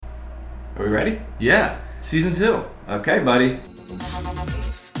Are we ready? Yeah, season 2. Okay, buddy.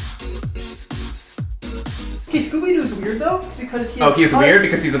 Okay, Scooby-Doo's weird though because he has he's weird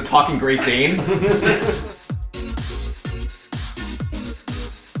because he's a talking Great Dane?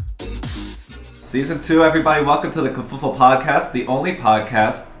 Season 2, everybody. Welcome to the Kafuffle Podcast, the only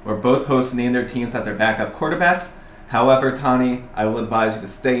podcast where both hosts name their teams after backup quarterbacks. However, Tani, I will advise you to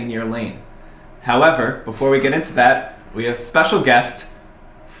stay in your lane. However, before we get into that, we have special guest,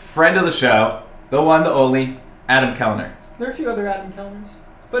 friend of the show, the one, the only, Adam Kellner. There are a few other Adam Kellners.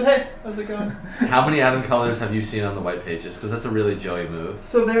 But hey, how's it going? How many Adam Kellners have you seen on the white pages? Because that's a really Joey move.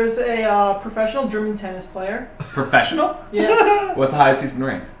 So there's a professional German tennis player. Professional? Yeah. What's the highest he's been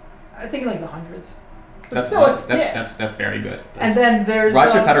ranked? I think in like the hundreds. But That's still, awesome. yeah. That's very good. And then there's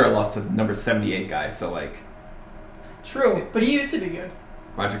Roger Federer lost to the number 78 guy, so like. True, but he used to be good.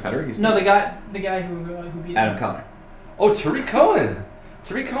 Roger Federer? The guy who beat Adam him. Kellner. Oh, Tariq Cohen.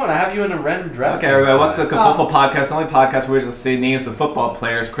 Tariq Cohen, I have you in a random draft. Okay, everybody, welcome to the Kafuffle Podcast, the only podcast where we just say names of football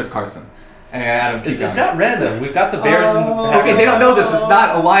players. Chris Carson. And Adam, keep It's going. not random. We've got the Bears and the Okay, they don't know this. It's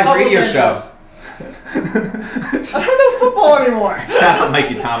not a live Los radio Angeles. show. I don't know football anymore. Shout out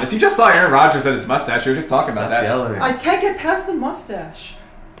Mikey Thomas. You just saw Aaron Rodgers and his mustache. We were just talking about that. Yelling. I can't get past the mustache.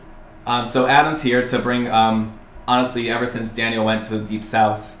 So Adam's here to bring, honestly, ever since Daniel went to the Deep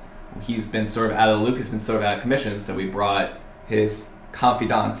South, he's been sort of out of the loop. He's been sort of out of commission. So we brought his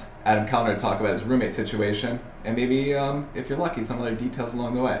confidant, Adam Kellner, to talk about his roommate situation. And maybe, if you're lucky, some other details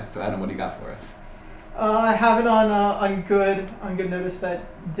along the way. So Adam, what do you got for us? I have it on good notice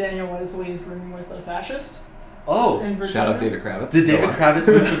that Daniel Wesley is rooming with a fascist Oh, in Virginia. Shout out David Kravitz. did David Go on. Kravitz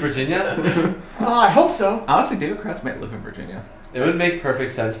move to Virginia? I hope so. Honestly, David Kravitz might live in Virginia. It would make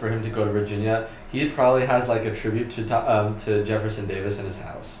perfect sense for him to go to Virginia. He probably has like a tribute to Jefferson Davis in his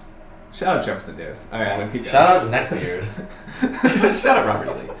house. Shout out Jefferson Davis. All right, Adam, keep going. Shout out Neckbeard. Shout out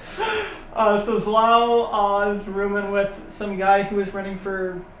Robert E. Lee. So Zlau is rooming with some guy who was running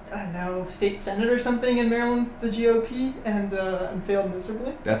for, I don't know, state senate or something in Maryland, the GOP, and failed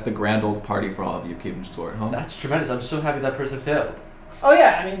miserably. That's the grand old party for all of you keeping score at home. That's tremendous. I'm so happy that person failed. Oh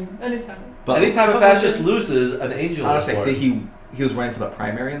yeah, I mean, anytime. But Anytime a but- fascist loses, an angel is honestly, born. did he was running for the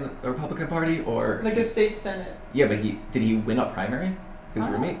primary in the Republican Party, or Like a state senate. yeah, but did he win a primary? His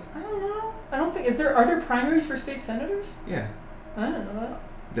roommate? I don't know. I don't think are there primaries for state senators? Yeah. I don't know that.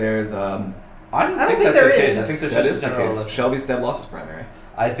 There's I don't I don't think think that's the there case. is. I think there's that just is a the general case. election. Shelby's dad lost his primary.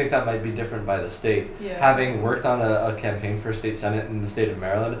 I think that might be different by the state. Yeah. Having worked on a campaign for state senate in the state of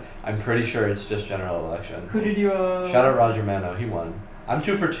Maryland, I'm pretty sure it's just general election. Who did you? Shout out Roger Mano, he won. I'm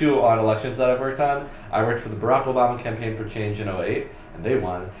 2 for 2 on elections that I've worked on. I worked for the Barack Obama campaign for change in 2008, and they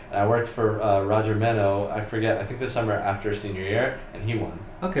won. And I worked for Roger Mano, I think this summer after senior year, and he won.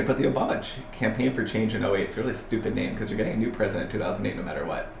 Okay, but the Obama campaign for change in 2008, it's a really stupid name because you're getting a new president in 2008 no matter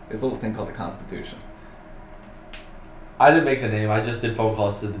what. There's a little thing called the Constitution. I didn't make the name. I just did phone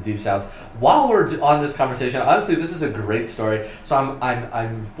calls to the Deep South. While we're on this conversation, honestly, this is a great story. So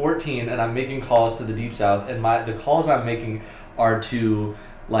I'm 14 and I'm making calls to the Deep South, and the calls I'm making are to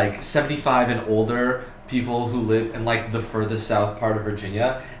like 75 and older people who live in like the furthest south part of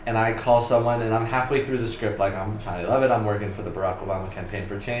Virginia. And I call someone and I'm halfway through the script, like I'm Tiny Levitt, I'm working for the Barack Obama campaign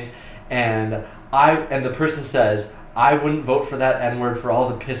for change, and the person says, I wouldn't vote for that N-word for all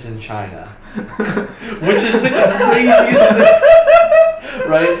the piss in China. Which is the craziest thing.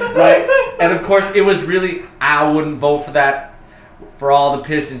 Right? And of course, it was really, I wouldn't vote for that for all the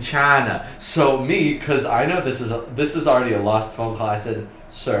piss in China. So me, because I know this is already a lost phone call, I said,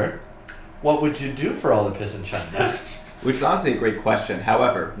 sir, what would you do for all the piss in China? Which is honestly a great question.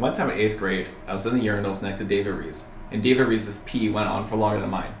 However, one time in 8th grade, I was in the urinals next to David Rees, and David Rees' pee went on for longer than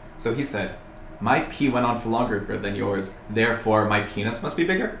mine. So he said, my pee went on for longer than yours, therefore my penis must be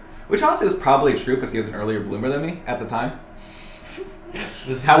bigger? Which honestly was probably true because he was an earlier bloomer than me at the time.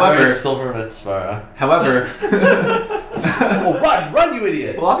 This is However- a very silver mitzvah. However, Oh, run, you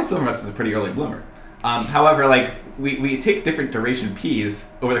idiot! well, obviously Silver Rust is a pretty early bloomer. However, like, we take different duration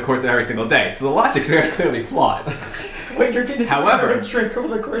pees over the course of every single day, so the logic's very clearly flawed. Wait, your penis However- is going to shrink over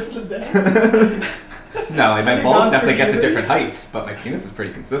the course of the day. No, like, my Have you balls gone definitely for get to puberty? different heights, but my penis is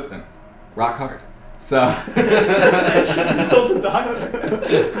pretty consistent. Rock hard. So, Insult a doctor.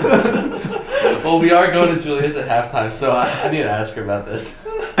 Well, we are going to Julia's at halftime, so I need to ask her about this.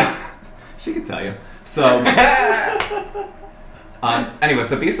 she could tell you. So, anyway,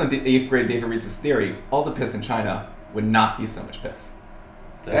 so based on the 8th grade David Rees' theory, all the piss in China would not be so much piss.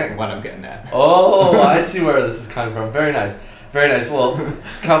 That's Dang. what I'm getting at. Oh, I see where this is coming from. Very nice. Very nice. Well,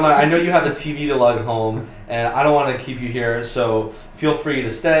 Conrad, I know you have a TV to lug home, and I don't want to keep you here, so feel free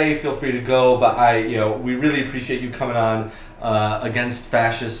to stay, feel free to go, but we really appreciate you coming on against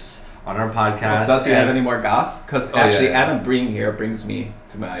fascists on our podcast. Does he have any more goss? Because actually, yeah. Adam being here brings me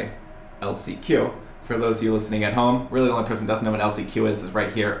to my LCQ. For those of you listening at home, really the only person who doesn't know what LCQ is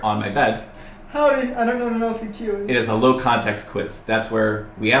right here on my bed. Howdy, I don't know what an LCQ is. It is a low context quiz. That's where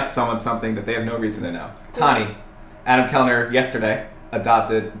we ask someone something that they have no reason to know. Tani, Adam Kellner yesterday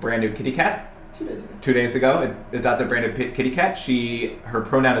adopted brand new kitty cat. 2 days ago. 2 days ago, adopted brand new kitty cat. Her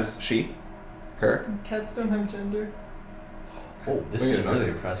pronoun is she, her. Cats don't have gender. Oh, this is really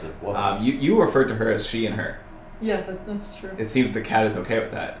impressive. Whoa. You referred to her as she and her. Yeah, that's true. It seems the cat is okay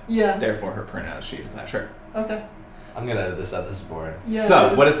with that. Yeah. Therefore, her pronoun is she. Is that sure? Okay. I'm gonna edit this out. This is boring. Yeah.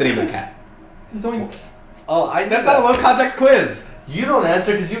 So, what is the name of the cat? Zoinks. Oh, That's not a low context quiz. You don't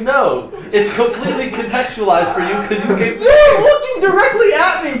answer because you know. It's completely contextualized for you because you gave. You're looking directly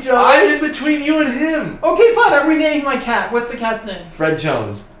at me, Joe. I'm in between you and him. Okay, fine. I'm renaming my cat. What's the cat's name? Fred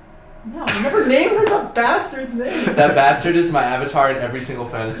Jones. No, I never named her that bastard's name. That bastard is my avatar in every single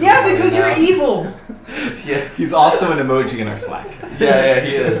fantasy. Yeah, game because now. you're evil. Yeah. He's also an emoji in our Slack. Yeah,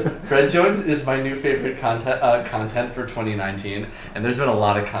 he is. Fred Jones is my new favorite content for 2019, and there's been a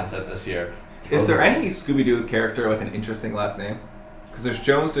lot of content this year. Is there any Scooby-Doo character with an interesting last name? Because there's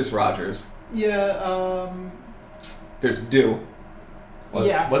Jones, there's Rogers, Yeah, there's Doo.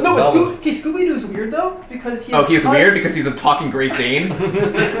 yeah. what's no, but Velma's- Scooby-Doo's weird though because he has He's weird because he's a talking Great Dane.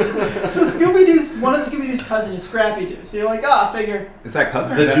 So one of Scooby-Doo's cousin is Scrappy Doo. So you're like, figure. Is that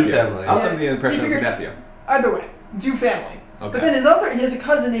cousin or The nephew? Doo family. I was Yeah. under the impression it was a You nephew. Either way, Doo family. Okay. But then he has a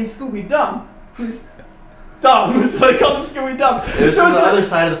cousin named Scooby Dumb, who's dumb. So I call him Scooby Dumb. It's So from the it's like- other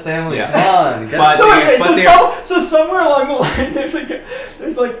side of the family. Yeah. Come on. Get But- So okay, but so somewhere along the line, there's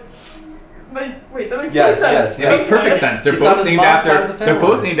like, wait, that makes no Yes, sense. yes, It makes perfect sense. They're It's on both his named mom's side of after. the They're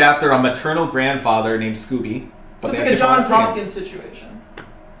both family. named after a maternal grandfather named Scooby. So but it's they like a have Johns different Hopkins names. situation.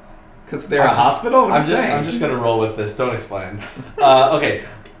 Because they're I'm a just- hospital. What are you saying? I'm just gonna roll with this. Don't explain. Okay.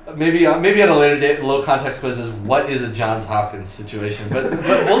 Maybe at a later date, low context quizzes. What is a Johns Hopkins situation? But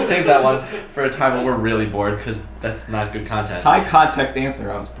we'll save that one for a time when we're really bored because that's not good content. High context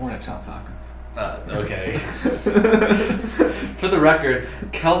answer. I was born at Johns Hopkins. Okay. For the record,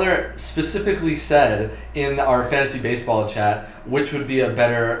 Kellner specifically said in our fantasy baseball chat which would be a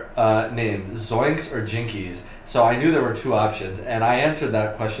better name, Zoinks or Jinkies. So I knew there were two options, and I answered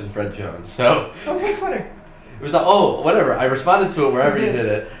that question, Fred Jones. So That was on Twitter. it was like, oh, whatever. I responded to it wherever you You did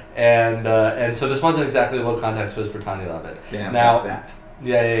did. it, and so this wasn't exactly a low context quiz for Tiny Lovett. Damn. Now- that's that.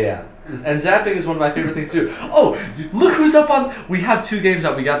 Yeah. And zapping is one of my favorite things to do. Oh, look who's up on! We have two games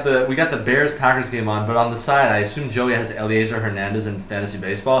up. We got the Bears Packers game on, but on the side, I assume Joey has Eliezer Hernandez in fantasy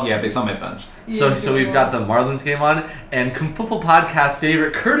baseball. Yeah, based on my bench. So Yeah, we've got the Marlins game on, and Kumfuffle podcast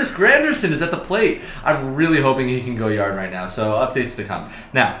favorite Curtis Granderson is at the plate. I'm really hoping he can go yard right now. So updates to come.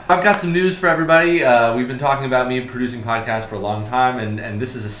 Now I've got some news for everybody. We've been talking about me producing podcasts for a long time, and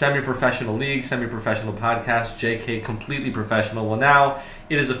this is a semi-professional league, semi-professional podcast. JK completely professional. Well, now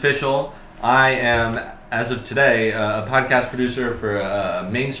it is official. I am, as of today, a podcast producer for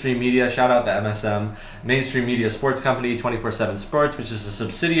Mainstream Media. Shout out the MSM, Mainstream Media Sports Company, 24/7 Sports, which is a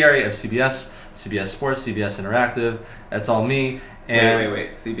subsidiary of CBS, CBS Sports, CBS Interactive. That's all me. And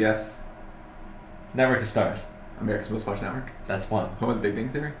Wait. CBS, Network of Stars. America's Most Watched Network. That's one. Home of the Big Bang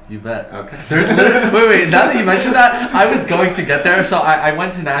Theory. You bet. Okay. There's literally, wait. Now that you mentioned that, I was going to get there. So I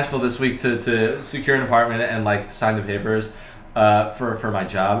went to Nashville this week to secure an apartment and sign the papers for my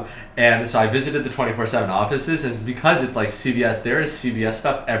job. And so I visited the 24/7 offices, and because it's like CBS, there is CBS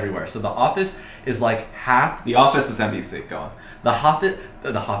stuff everywhere. So the office is like half. The Office is NBC. Go on. The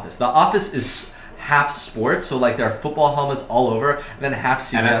office is half sports. So like there are football helmets all over, and then half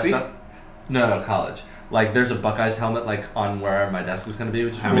CBS NFC? stuff. No, college. Like there's a Buckeyes helmet like on where my desk is gonna be,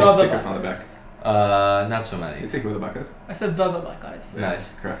 which is How really many Love the stickers on the back? Buckeyes. not so many. You say who are the Buckeyes? I said the Buckeyes.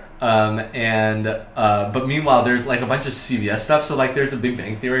 Nice. Correct. But meanwhile, there's like a bunch of CBS stuff. So like, there's a Big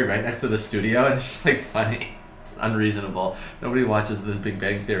Bang Theory right next to the studio, and it's just like funny. It's unreasonable. Nobody watches the Big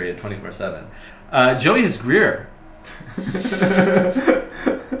Bang Theory at 24/7. Joey has Greer.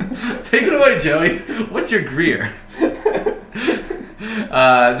 Take it away, Joey. What's your Greer?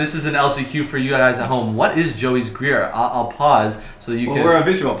 This is an LCQ for you guys at home. What is Joey's Greer? I'll pause so that you can. We're a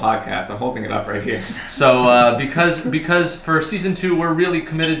visual podcast. I'm holding it up right here. So because for season 2 we're really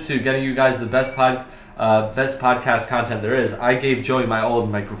committed to getting you guys the best podcast content there is. I gave Joey my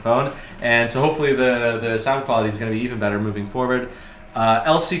old microphone, and so hopefully the sound quality is going to be even better moving forward.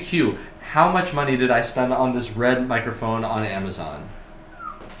 LCQ. How much money did I spend on this red microphone on Amazon?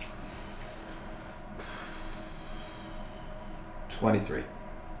 23.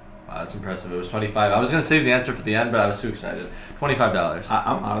 Wow, that's impressive. It was $25. I was going to save the answer for the end, but I was too excited.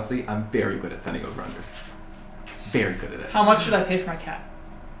 $25. I'm very good at sending over unders. Very good at it. How much should I pay for my cat?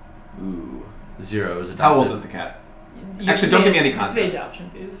 Ooh. 0 is adopted. How old is the cat? Actually, don't give me any context. Adoption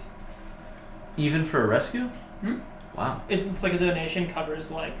fees. Even for a rescue? Hmm? Wow. It's like a donation covers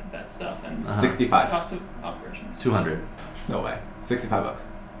like vet stuff and 65. cost of operations. 200. No way. $65.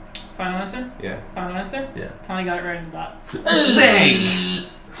 Final answer? Yeah. Final answer? Yeah. Tommy got it right in the dot. Zing!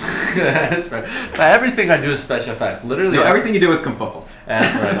 That's fair. Everything I do is special effects. Literally. No, everything you do is kumfuffle.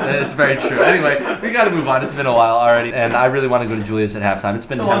 That's right. It's very true. Anyway, we got to move on. It's been a while already, and I really want to go to Julius at halftime. It's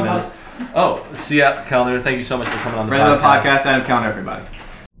been So 10 long, minutes. Oh, see ya, Kellner. Thank you so much for coming on Friend the of the podcast, Adam Counter, everybody.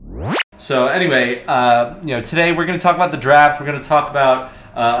 So anyway, today we're going to talk about the draft. We're going to talk about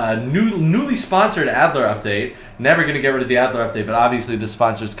a newly sponsored Adler update. Never going to get rid of the Adler update, but obviously the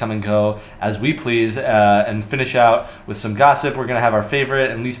sponsors come and go as we please, and finish out with some gossip. We're going to have our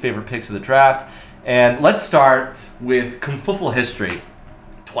favorite and least favorite picks of the draft. And let's start with Kumfuffle history.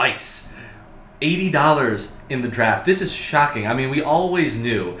 Twice. $80 in the draft. This is shocking. I mean, we always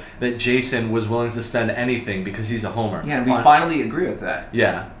knew that Jason was willing to spend anything because he's a homer. Yeah, and we finally agree with that.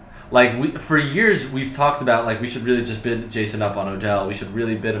 Yeah. Like, for years, we've talked about, like, we should really just bid Jason up on Odell. We should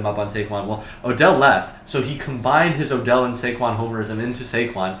really bid him up on Saquon. Well, Odell left, so he combined his Odell and Saquon homerism into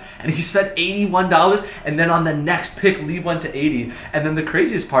Saquon, and he spent $81, and then on the next pick, Lee went to 80. And then the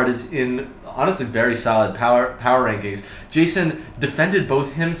craziest part is in, honestly, very solid power rankings, Jason defended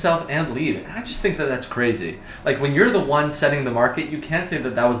both himself and Lee. And I just think that that's crazy. Like, when you're the one setting the market, you can't say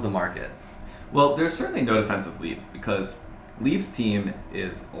that that was the market. Well, there's certainly no defense of Lieb because Lieb's team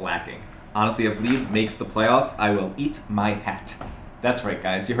is lacking. Honestly, if Lieb makes the playoffs, I will eat my hat. That's right,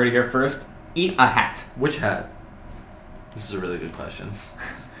 guys. You heard it here first. Eat a hat. Which hat? This is a really good question.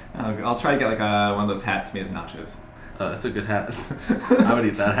 I'll try to get like one of those hats made of nachos. Oh, that's a good hat. I would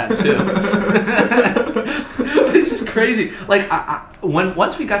eat that hat too. It's just crazy. Like,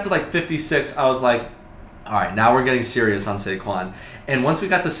 once we got to like 56, I was like, all right, now we're getting serious on Saquon. And once we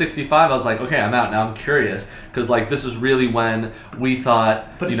got to 65, I was like, okay, I'm out. Now I'm curious. Because, like, this was really when we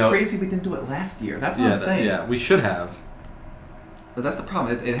thought, But it's crazy we didn't do it last year. That's what I'm saying. Yeah, we should have. But that's the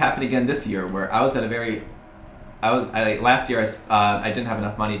problem. It happened again this year where I was at a very... last year, I didn't have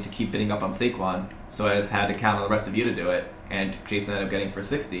enough money to keep bidding up on Saquon, so I just had to count on the rest of you to do it. And Jason ended up getting for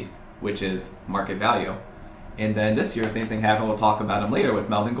 60, which is market value. And then this year, same thing happened. We'll talk about him later with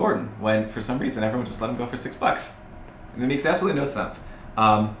Melvin Gordon, when for some reason everyone just let him go for $6. And it makes absolutely no sense.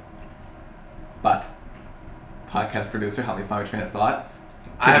 But podcast producer, help me find my train of thought.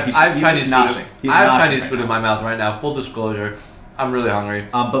 I have Chinese food right in my mouth right now. Full disclosure, I'm really hungry.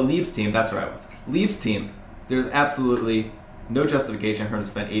 But Lieb's team, that's where I was. Lieb's team, there's absolutely no justification for him to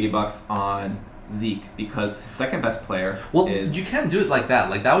spend $80 on Zeke because his second best player is... you can't do it like that.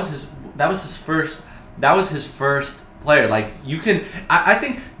 Like that was his first player. Like you can, I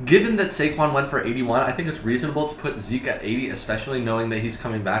think given that Saquon went for 81, I think it's reasonable to put Zeke at 80, especially knowing that he's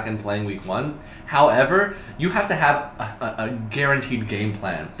coming back and playing week 1. However, you have to have a guaranteed game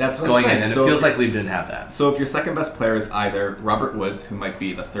plan That's what going I'm saying. in, and So it feels like Lee didn't have that. So if your second best player is either Robert Woods, who might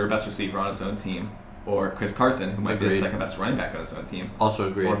be the third best receiver on his own team, or Chris Carson, who might be the second best running back on his own team, Also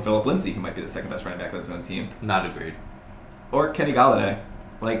agreed. or Philip Lindsay, who might be the second best running back on his own team, Not agreed. or Kenny Galladay,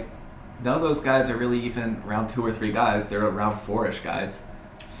 like none of those guys are really even round 2 or 3 guys. They're around 4-ish guys.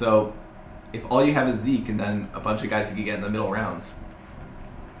 So if all you have is Zeke and then a bunch of guys you can get in the middle rounds,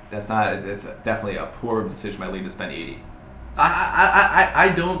 it's definitely a poor decision by Lee to spend 80.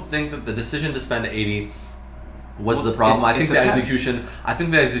 I don't think that the decision to spend 80 was the problem. I think the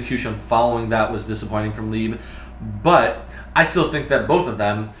execution following that was disappointing from Lieb, but I still think that both of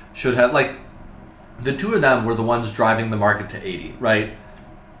them should have, like, the two of them were the ones driving the market to 80, right?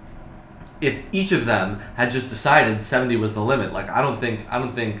 If each of them had just decided 70 was the limit, like I don't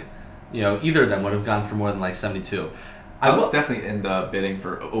think either of them would have gone for more than like 72. I was definitely in the bidding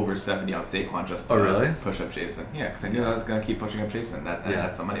for over 70 on Saquon just to push up Jason. Yeah, because I knew I was going to keep pushing up Jason. I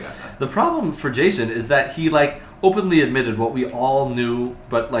had some money back then. The problem for Jason is that he like openly admitted what we all knew,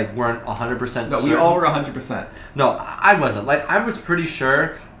 but like weren't 100% certain. No, we all were 100%. No, I wasn't. Like I was pretty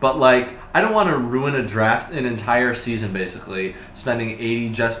sure, but like I don't want to ruin an entire season basically, spending 80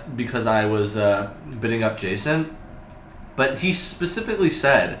 just because I was bidding up Jason. But he specifically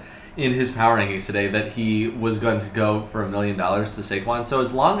said in his power rankings today that he was going to go for $1 million to Saquon. So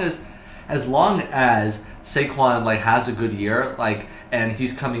as long as Saquon like has a good year, like, and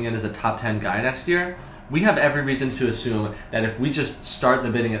he's coming in as a top 10 guy next year, we have every reason to assume that if we just start the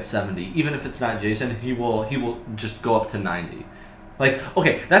bidding at 70, even if it's not Jason, he will just go up to 90. Like,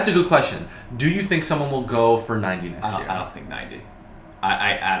 okay, that's a good question. Do you think someone will go for 90 next year? I don't think 90.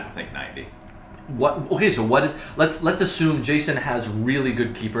 I don't think 90. What? Okay, so what is? Let's assume Jason has really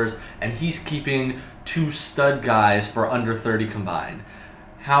good keepers and he's keeping 2 stud guys for under 30 combined.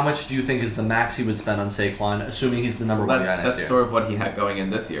 how much do you think is the max he would spend on Saquon, assuming he's the number one guy next That's year? sort of what he had going in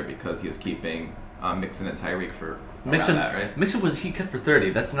this year because he was keeping Mixon and Tyreek for Mixon, that, right? Mixon he kept for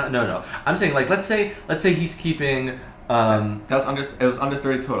 30. That's not no. I'm saying like let's say he's keeping. That was under. It was under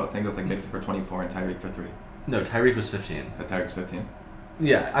 30 total. I think it was like Mixon for 24 and Tyreek for 3. No, Tyreek was 15. Tyreek's 15.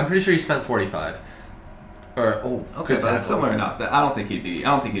 Yeah, I'm pretty sure he spent 45. Okay, but that's similar enough. I don't think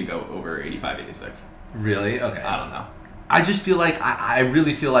he'd go over 85, 86. Really? Okay. I don't know. I just feel like I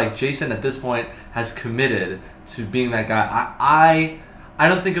really feel like Jason at this point has committed to being that guy. I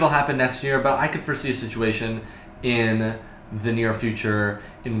don't think it'll happen next year, but I could foresee a situation in the near future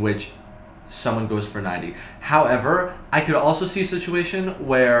in which someone goes for 90. However, I could also see a situation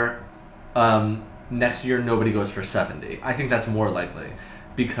where next year nobody goes for 70. I think that's more likely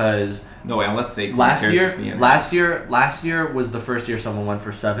because no way, unless Saquon last year was the first year someone went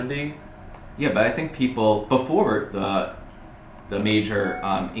for 70. Yeah, but I think people before the major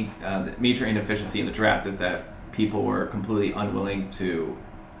major inefficiency in the draft is that people were completely unwilling to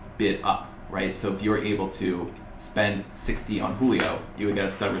bid up, right? So if you were able to spend 60 on Julio, you would get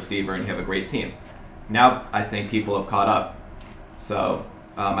a stud receiver and you have a great team. Now I think people have caught up, so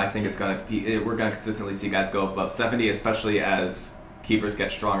I think we're gonna consistently see guys go above 70, especially as keepers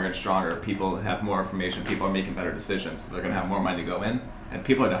get stronger and stronger. People have more information. People are making better decisions. So they're gonna have more money to go in, and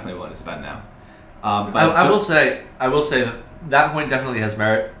people are definitely willing to spend now. I will say that point definitely has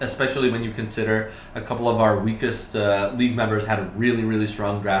merit, especially when you consider a couple of our weakest league members had a really, really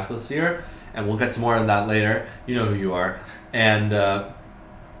strong drafts this year, and we'll get to more on that later. You know who you are, and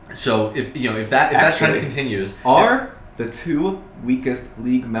so if that trend continues, are the two weakest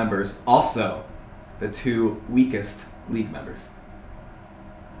league members also the two weakest league members?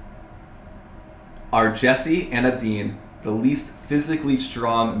 Are Jesse and Adine the least physically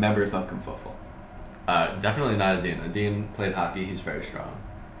strong members of Confuffle? Definitely not Adine. Adine played hockey. He's very strong.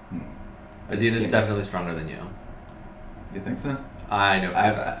 Adine is definitely stronger than you. You think so? I know for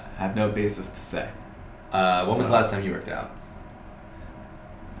a fact. I have no basis to say. When was the last time you worked out?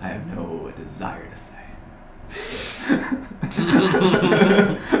 I have no desire to say.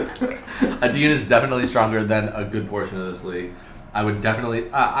 Adine is definitely stronger than a good portion of this league. I would definitely...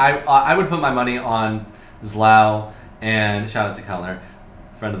 I would put my money on Zlau and... Shout out to Kellner,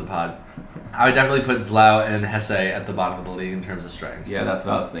 friend of the pod. I would definitely put Zlau and Hesse at the bottom of the league in terms of strength. Yeah, that's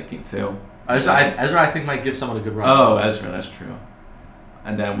what I was thinking too. Ezra, I think, might give someone a good run. Oh, Ezra, that's true.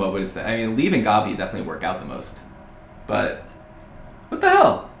 And then what would it say? I mean, Lieb and Gabi definitely work out the most. But what the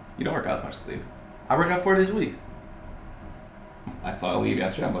hell? You don't work out as much as Lieb. I work out 4 days a week. I saw Lieb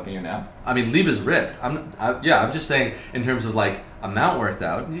yesterday. I'm looking at you now. I mean, Lieb is ripped. I'm just saying in terms of like amount worked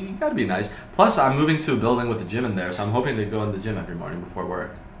out, you got to be nice. Plus, I'm moving to a building with a gym in there, so I'm hoping to go in the gym every morning before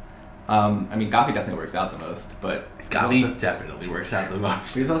work. I mean, Gabi definitely works out the most, but Gabi definitely works out the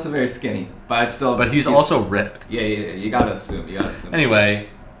most. He's also very skinny, but he's also ripped. Yeah. You gotta assume.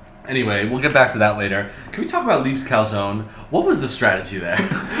 Anyway, we'll get back to that later. Can we talk about Lieb's calzone? What was the strategy there?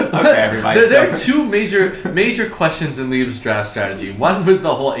 Okay, everybody. There are two major questions in Lieb's draft strategy. One was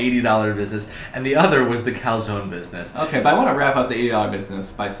the whole $80 business, and the other was the calzone business. Okay, but I want to wrap up the $80 business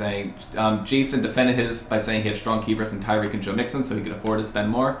by saying Jason defended his by saying he had strong keepers in Tyreek and Joe Mixon, so he could afford to spend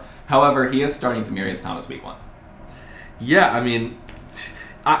more. However, he is starting Demaryius Thomas week 1. Yeah, I mean,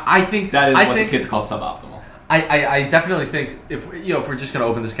 I think that is what the kids call suboptimal. I definitely think if we're just gonna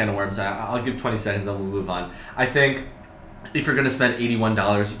open this can of worms, I'll give 20 seconds, then we'll move on. I think if you're gonna spend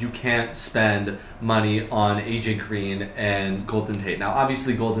 $81, you can't spend money on AJ Green and Golden Tate. Now,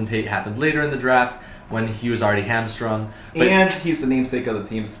 obviously, Golden Tate happened later in the draft when he was already hamstrung, and he's the namesake of the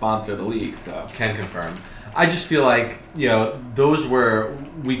team sponsor of the league, so can confirm. I just feel like, those were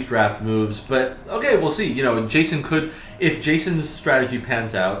weak draft moves, but okay, we'll see. Jason could, if Jason's strategy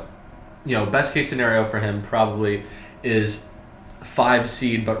pans out, best case scenario for him probably is 5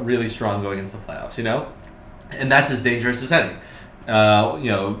 seed, but really strong going into the playoffs, and that's as dangerous as any.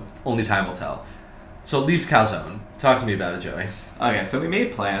 Only time will tell. So Lieb's calzone. Talk to me about it, Joey. Okay, so we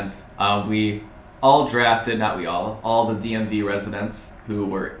made plans. We all drafted, not we all the DMV residents who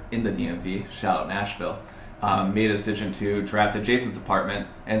were in the DMV, shout out Nashville, made a decision to draft at Jason's apartment.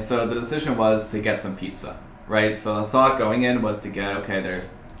 And so the decision was to get some pizza, right? So the thought going in was to get,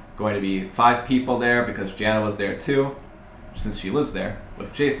 there's going to be 5 people there because Jana was there too, since she lives there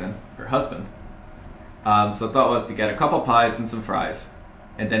with Jason, her husband. So the thought was to get a couple pies and some fries.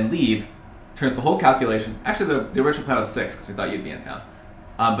 And then Lieb turns the whole calculation. Actually, the original plan was 6 because we thought you'd be in town.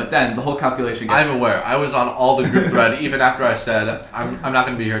 But then the whole calculation gets... I'm aware. I was on all the group thread even after I said, I'm not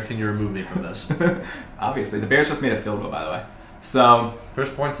going to be here. Can you remove me from this? Obviously. The Bears just made a field goal, by the way. So...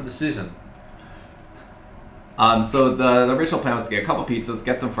 First points of the season. So the original plan was to get a couple pizzas,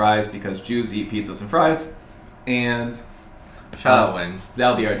 get some fries because Jews eat pizzas and fries, and Shout out wings.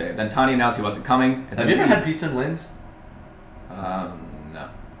 that'll be our day. Then Tani announced he wasn't coming. And Have you ever had pizza and wings? No.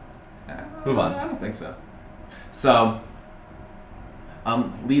 Move on. I don't think so. So,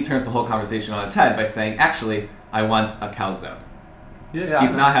 Lee turns the whole conversation on its head by saying, actually, I want a calzone. Yeah.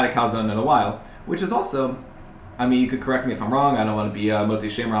 He's not had a calzone in a while, which is also, I mean, you could correct me if I'm wrong, I don't want to be Motzi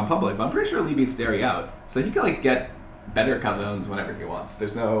Shamer on public, but I'm pretty sure Lee beats dairy out. So he could, get better calzones whenever he wants.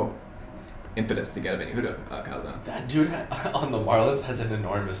 There's no impetus to get a Benny Huda calzone. That dude on the Marlins has an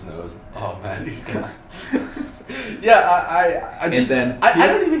enormous nose. Oh man, he's gonna. Yeah, I just I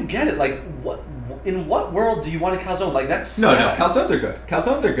don't even get it. Like, what in what world do you want a calzone? Like that's No, calzones are good.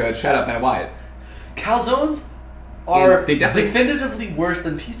 Calzones are good. Shout out Ben Wyatt. Calzones are They definitely- definitively worse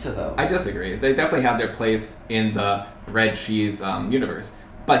than pizza, though. I disagree. They definitely have their place in the bread cheese universe.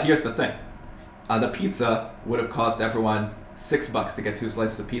 But here's the thing: the pizza would have cost everyone $6 to get 2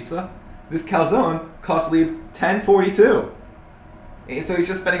 slices of pizza. This calzone cost Lee $10.42. And so he's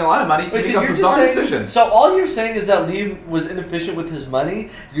just spending a lot of money to make a bizarre decision. So all you're saying is that Lee was inefficient with his money.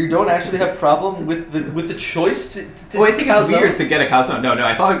 You don't actually have problem with the choice to Well, I think it's calzone? weird to get a calzone. No,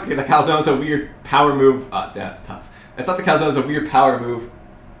 I thought the calzone was a weird power move. That's tough. I thought the calzone was a weird power move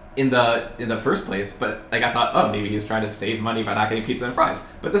in the first place, but I thought, oh, maybe he's trying to save money by not getting pizza and fries.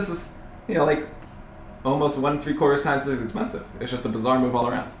 But this is, almost 1 3/4 times as expensive. It's just a bizarre move all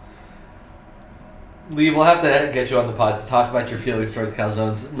around. Lee, we'll have to get you on the pod to talk about your feelings towards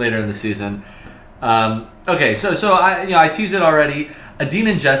calzones later in the season. Okay, so I teased it already. Adine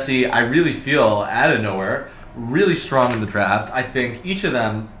and Jesse, I really feel out of nowhere, really strong in the draft. I think each of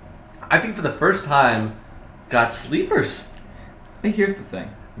them, for the first time, got sleepers. But here's the thing.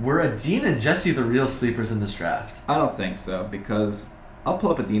 Were Adine and Jesse the real sleepers in this draft? I don't think so, because I'll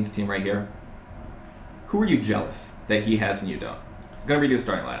pull up Adine's team right here. Who are you jealous that he has and you don't? I'm going to redo a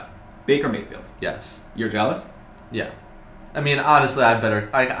starting lineup. Baker Mayfield. Yes. You're jealous? Yeah. I mean, honestly, I have better.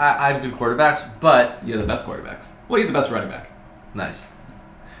 I have good quarterbacks, but You're the best quarterbacks. Well, you're the best running back. nice.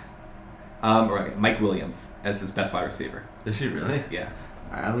 Right, Mike Williams as his best wide receiver. Is he really? Yeah.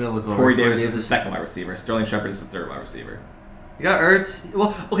 All right, I'm gonna look over. Corey Davis is his second wide receiver. Sterling Shepard is his third wide receiver. You got Ertz.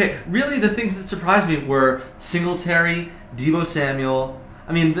 Well, okay. Really, the things that surprised me were Singletary, Deebo Samuel.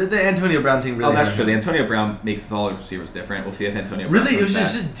 I mean, the Antonio Brown thing really. Oh, that's hurt true. me. The Antonio Brown makes all his receivers different. We'll see if Antonio Brown Really, it was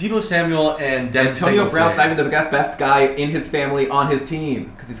comes just back. Deebo Samuel and Devin Antonio Brown's not Singletary. even the best guy in his family on his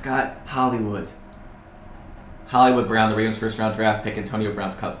team because he's got Hollywood. Hollywood Brown, the Ravens' first round draft pick, Antonio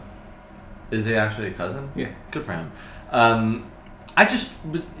Brown's cousin. Is he actually a cousin? Yeah. Good for him.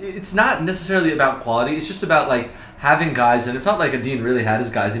 It's not necessarily about quality. It's just about having guys, and it felt like Adine really had his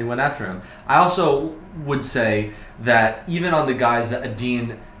guys, and he went after him. I also would say that even on the guys that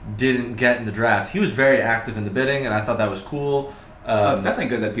Adine didn't get in the draft, he was very active in the bidding, and I thought that was cool. It's definitely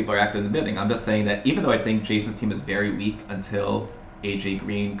good that people are active in the bidding. I'm just saying that even though I think Jason's team is very weak until AJ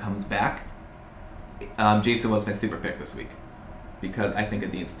Green comes back, Jason was my sleeper pick this week because I think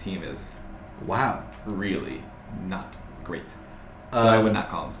Adine's team is Wow. really not great. So I would not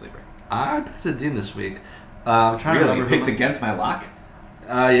call him a sleeper. I picked Adine this week. I'm trying to Really? remember You picked against my lock?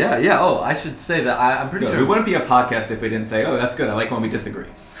 Yeah. Oh, I should say that I'm pretty Good. sure. We wouldn't be a podcast if we didn't say, oh, that's good. I like when we disagree.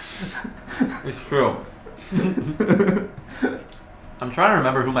 It's true. I'm trying to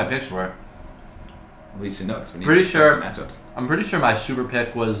remember who my picks were. We should know because we need Pretty to discuss sure- the matchups. I'm pretty sure my super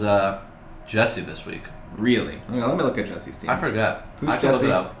pick was Jesse this week. Really? Let me look at Jesse's team. I forgot. Who's I can Jesse?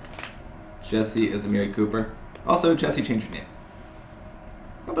 look it up. Jesse is Amari Cooper. Also, Jesse changed your name.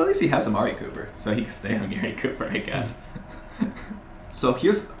 Well, but at least he has Amari Cooper, so he can stay Amari Cooper, I guess. So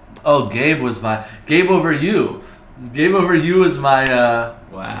here's... Oh, Gabe over you. Gabe over you was my.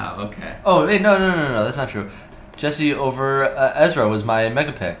 Wow, okay. Oh, wait, no, that's not true. Jesse over Ezra was my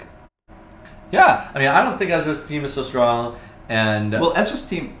mega pick. Yeah, I mean, I don't think Ezra's team is so strong, and Well, Ezra's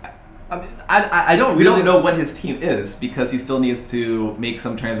team... I mean, I don't We really don't know what his team is because he still needs to make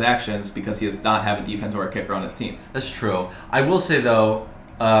some transactions because he does not have a defense or a kicker on his team. That's true. I will say though,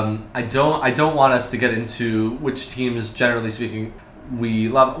 I don't want us to get into which teams, generally speaking, we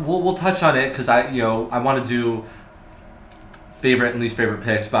love. We'll touch on it because I want to do favorite and least favorite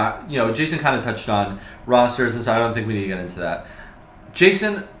picks, but Jason kind of touched on rosters, and so I don't think we need to get into that.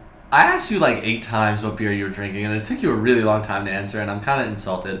 Jason, I asked you 8 times what beer you were drinking, and it took you a really long time to answer, and I'm kind of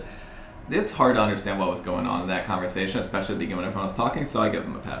insulted. It's hard to understand what was going on in that conversation, especially at the beginning when everyone was talking, so I give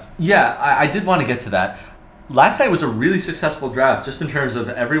him a pass. Yeah, I did want to get to that. Last night was a really successful draft, just in terms of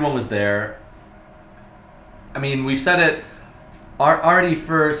everyone was there. I mean, we've said it already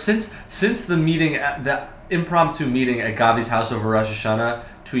since the meeting, the impromptu meeting at Gavi's house over Rosh Hashanah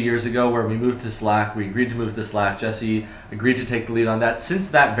 2 years ago where we moved to Slack. We agreed to move to Slack. Jesse agreed to take the lead on that. Since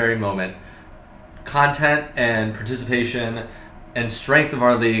that very moment, content and participation and strength of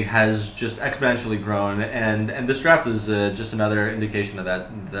our league has just exponentially grown, and this draft is just another indication of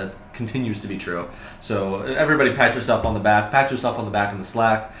that continues to be true. So everybody pat yourself on the back. Pat yourself on the back in the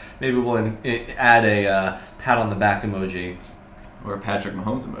Slack. Maybe we'll add a pat on the back emoji. Or a Patrick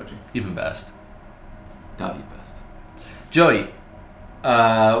Mahomes emoji. Even best. David best. Joey,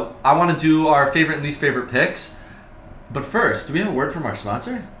 I want to do our favorite and least favorite picks. But first, do we have a word from our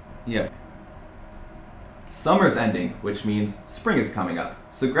sponsor? Yeah. Summer's ending, which means spring is coming up.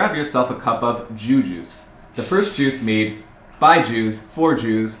 So grab yourself a cup of Jew Juice, the first juice made by Jews, for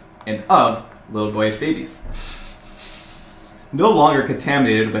Jews, and of little boyish babies. No longer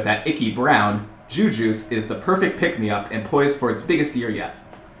contaminated with that icky brown, Jew Juice is the perfect pick-me-up and poised for its biggest year yet.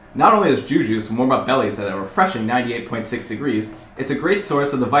 Not only does Jew Juice warm up bellies at a refreshing 98.6 degrees, it's a great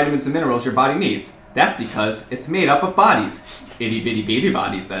source of the vitamins and minerals your body needs. That's because it's made up of bodies. Itty-bitty baby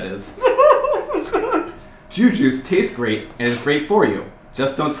bodies, that is. Jew Juice tastes great and is great for you.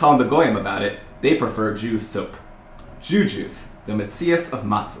 Just don't tell them the Goyim about it. They prefer Jew soap. Jew Juice, the Matthias of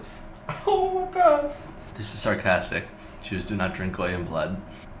matzahs. Oh my god. This is sarcastic. Jews do not drink Goyim blood.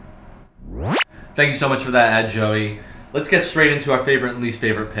 Thank you so much for that ad, Joey. Let's get straight into our favorite and least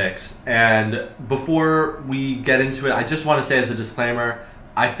favorite picks. And before we get into it, I just want to say as a disclaimer,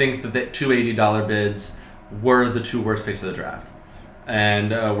 I think that the two $80 bids were the two worst picks of the draft.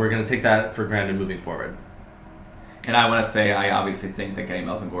 And we're going to take that for granted moving forward. And I want to say I obviously think that getting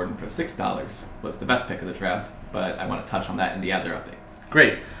Melvin Gordon for $6 was the best pick of the draft, but I want to touch on that in the other update.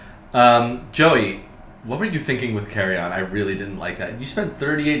 Great. Joey, what were you thinking with Carry-On? I really didn't like that. You spent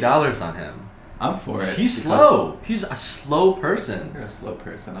 $38 on him. I'm for it. He's slow. He's a slow person. You're a slow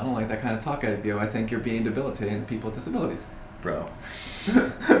person. I don't like that kind of talk out of you. I think you're being debilitating to people with disabilities. Bro.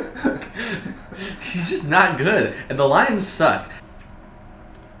 He's just not good. And the Lions suck.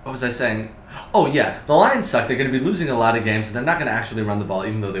 What was I saying? Oh, yeah. The Lions suck. They're going to be losing a lot of games, and they're not going to actually run the ball,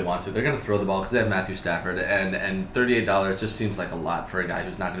 even though they want to. They're going to throw the ball because they have Matthew Stafford, and $38 just seems like a lot for a guy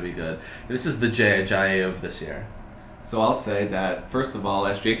who's not going to be good. This is the J.I. of this year. So I'll say that, first of all,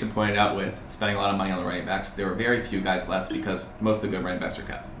 as Jason pointed out with spending a lot of money on the running backs, there were very few guys left because most of the good running backs are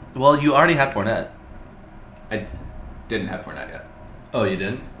kept. Well, you already had Fournette. I didn't have Fournette yet. Oh, you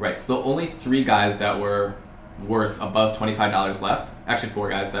didn't? Right. So the only three guys that were worth above $25 left, actually four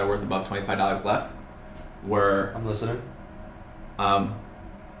guys that were worth above $25 left, were I'm listening.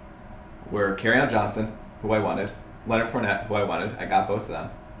 Were Kerryon Johnson, who I wanted, Leonard Fournette, who I wanted. I got both of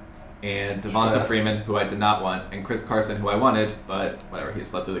them. And Devonta Freeman, who I did not want, and Chris Carson, who I wanted, but whatever, he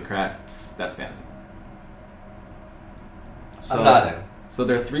slept through the cracks. That's fantasy. So, I'm nodding. So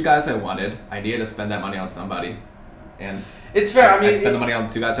there are three guys I wanted. I needed to spend that money on somebody, and It's fair. I mean, I spent the money on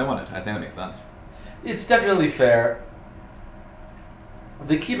the two guys I wanted. I think that makes sense. It's definitely fair.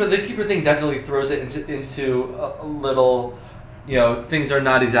 The keeper thing definitely throws it into a little, things are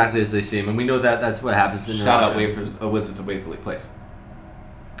not exactly as they seem, and we know that that's what happens in Shout out Wizards of Waverly Place.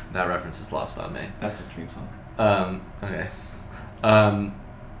 That reference is lost on me. That's the theme song. Okay.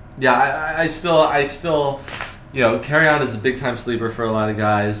 Yeah, I still, Carry-On is a big time sleeper for a lot of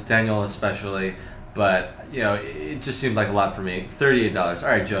guys, Daniel especially, but it just seemed like a lot for me. $38. All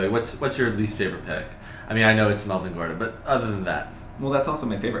right, Joey, what's your least favorite pick? I mean, I know it's Melvin Gordon, but other than that, Well, that's also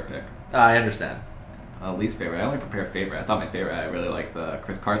my favorite pick. I understand. Least favorite. I only prepare favorite. I thought my favorite. I really like the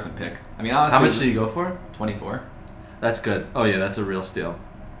Chris Carson pick. I mean, honestly, How much did you go for? 24. That's good. Oh yeah, that's a real steal.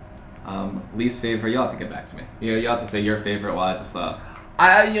 Least favorite. You'll have to get back to me. You'll have to say your favorite. While I just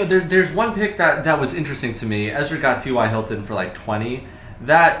There's one pick that was interesting to me. Ezra got T.Y. Hilton for like 20.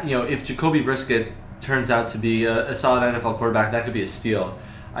 That, if Jacoby Brissett turns out to be a solid NFL quarterback, that could be a steal.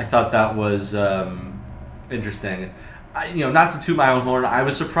 I thought that was interesting. Not to toot my own horn, I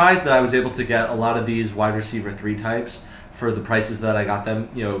was surprised that I was able to get a lot of these wide receiver 3 types for the prices that I got them,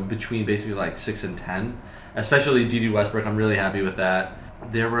 between basically like 6 and 10. Especially D.D. Westbrook, I'm really happy with that.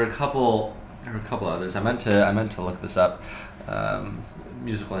 There were a couple others. I meant to look this up.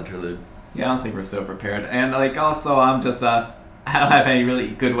 Musical interlude. Yeah, I don't think we're so prepared. And also, I'm just I don't have any really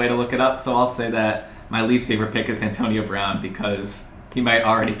good way to look it up, so I'll say that my least favorite pick is Antonio Brown because he might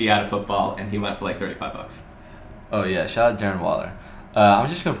already be out of football, and he went for like $35. Oh yeah, shout out Darren Waller. I'm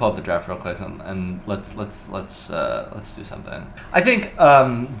just gonna pull up the draft real quick and let's do something. I think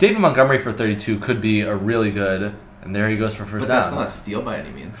David Montgomery for 32 could be a really good, and there he goes for first down. But that's not a steal by any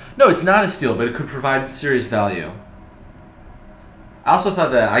means. No, it's not a steal, but it could provide serious value. I also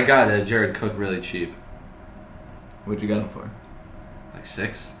thought that I got Jared Cook really cheap. What'd you get him for? Like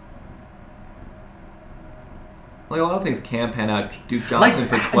 6. Like a lot of things can pan out. Duke Johnson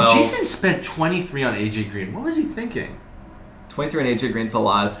for 12. Jason spent 23 on AJ Green. What was he thinking? 23 and AJ Green's a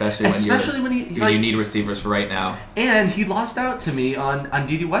lot, especially when you need receivers for right now. And he lost out to me on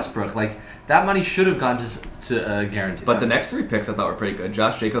D.D. Westbrook. Like, that money should have gone to guarantee. But the next 3 picks I thought were pretty good.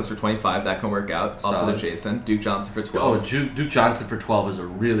 Josh Jacobs for 25, that can work out. Also Solid. to Jason. Duke Johnson for 12. Oh, Duke Johnson for 12 is a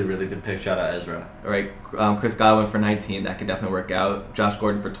really, really good pick. Shout out Ezra. All right, Chris Godwin for 19, that could definitely work out. Josh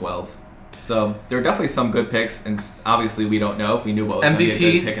Gordon for 12. So there are definitely some good picks, and obviously we don't know if we knew what was going to be a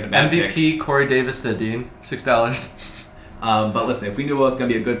good pick and a bad pick. MVP Corey Davis to Dean, $6. But listen, if we knew what was going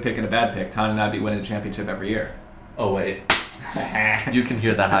to be a good pick and a bad pick, Todd and I'd be winning the championship every year. Oh, wait. You can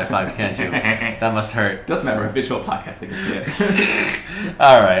hear that high five, can't you? That must hurt. Doesn't matter. We're a visual podcast. They can see it.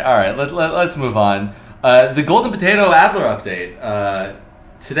 All right. Let's move on. The Golden Potato Adler update.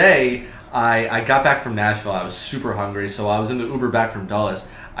 Today, I got back from Nashville. I was super hungry, so I was in the Uber back from Dulles.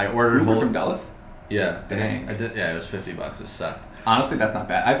 I ordered Uber from Dulles? Yeah. Dang. I did. Yeah, it was $50. It sucked. Honestly, that's not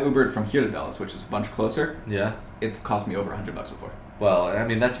bad. I've Ubered from here to Dulles, which is a bunch closer. Yeah. It's cost me over $100 before. Well, I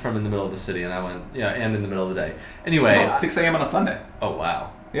mean, that's from in the middle of the city, and I went, and in the middle of the day. Anyway. No, 6 a.m. on a Sunday. Oh,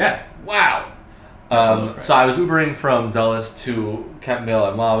 wow. Yeah. Wow. So I was Ubering from Dulles to Kent Mill,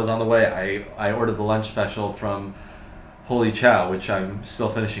 and while I was on the way, I ordered the lunch special from Holy Chow, which I'm still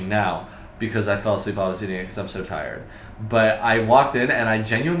finishing now because I fell asleep while I was eating it because I'm so tired. But I walked in, and I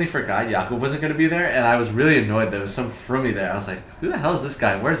genuinely forgot Jakob wasn't going to be there, and I was really annoyed there was some Frummy there. I was like, who the hell is this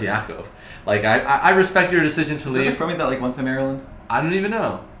guy? Where's Jakob? Like, I respect your decision to leave. Is that the Frummy that went to Maryland? I don't even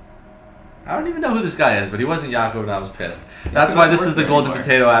know. I don't even know who this guy is, but he wasn't Jakob, and I was pissed. That's why this is the Golden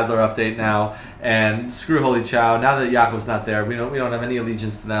Potato Adler update now. And screw Holy Chow. Now that Jakob's not there, we don't have any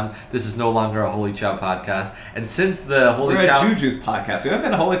allegiance to them. This is no longer a Holy Chow podcast. And since the Holy Chow... We're a Juju's podcast. We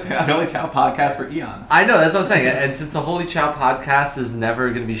haven't been a Holy Chow podcast for eons. I know, that's what I'm saying. And since the Holy Chow podcast is never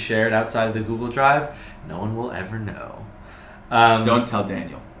going to be shared outside of the Google Drive, no one will ever know. Don't tell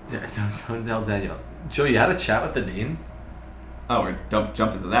Daniel. Yeah, don't tell Daniel. Joe, you had a chat with the dean? Oh, we're jumped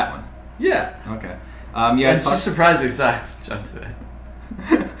into that one. Yeah. Okay. It's just surprising, so I jumped to it.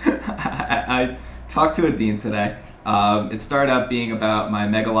 I talked to a dean today. It started out being about my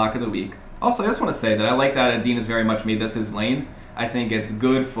mega lock of the week. Also, I just want to say that I like that a dean has very much made this his lane. I think it's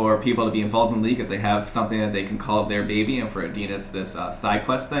good for people to be involved in the league if they have something that they can call their baby, and for a dean it's this side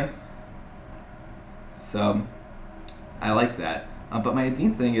quest thing. So, I like that. But my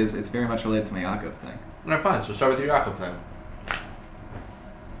dean thing is, it's very much related to my Jakob thing. Alright, fine. So start with your Jakob thing.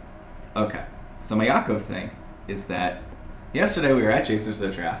 Okay. So my Jakob thing is that yesterday we were at Jason's for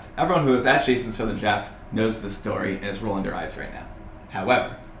the draft. Everyone who was at Jason's for the draft knows this story and is rolling their eyes right now.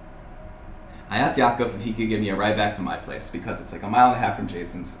 However, I asked Jakob if he could give me a ride back to my place because it's like a mile and a half from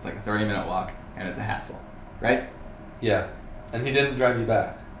Jason's. It's like a 30-minute walk and it's a hassle, right? Yeah. And he didn't drive you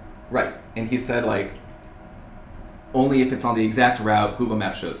back. Right. And he said like, only if it's on the exact route Google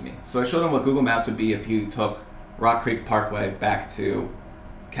Maps shows me. So I showed him what Google Maps would be if you took Rock Creek Parkway back to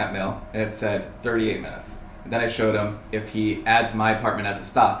Kent Mill, and it said 38 minutes. And then I showed him if he adds my apartment as a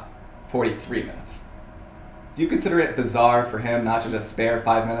stop, 43 minutes. Do you consider it bizarre for him not to just spare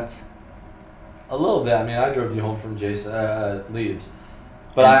 5 minutes? A little bit. I mean, I drove you home from Leeds.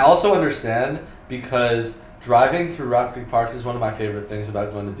 But I also understand because driving through Rock Creek Park is one of my favorite things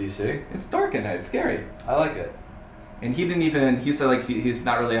about going to DC. It's dark at night. It's scary. I like it. And he said like he's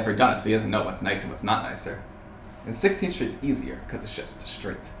not really ever done it, so he doesn't know what's nice and what's not nicer. And 16th Street's easier because it's just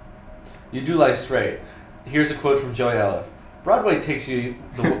straight. You do like straight. Here's a quote from Joey Elliff. Broadway takes you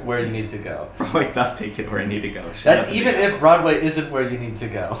where you need to go. Broadway does take you where you need to go. That's even if Broadway isn't where you need to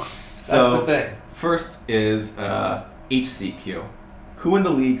go. So, that's the thing. First is HCQ. Who in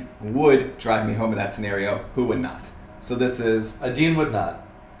the league would drive me home in that scenario? Who would not? So this is... Dean would not.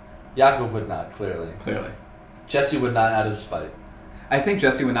 Jakob would not, clearly. Jesse would not out of spite. I think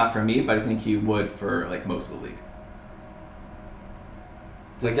Jesse would not for me, but I think he would for like most of the league.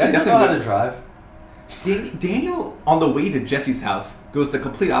 Does Daniel know how to drive? Daniel, on the way to Jesse's house, goes the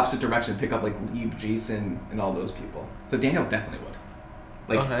complete opposite direction, pick up like Lieb, Jason, and all those people. So Daniel definitely would.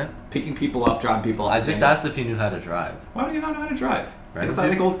 Like picking people up, dropping people off. I just asked if he knew how to drive. Why would you not know how to drive? Random it's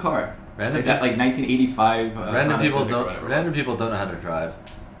like an old car. Random that like 1985. Random people don't know how to drive.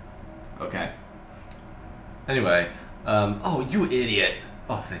 Okay. Anyway, oh you idiot!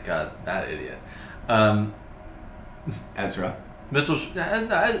 Oh thank God, that idiot. Ezra.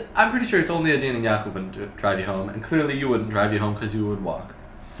 I'm pretty sure it's only Dean and Jakob wouldn't drive you home, and clearly you wouldn't drive you home because you would walk.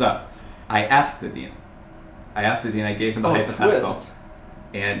 So, I asked the dean. I gave him the hypothetical. Twist.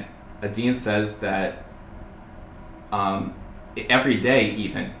 And a dean says that every day,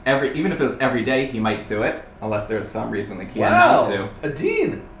 even if it was every day, he might do it, unless there's some reason like he had not to. A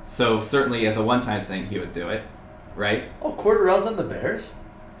dean! So certainly as a one-time thing, he would do it. right? Oh, Cordarrelle's on the Bears?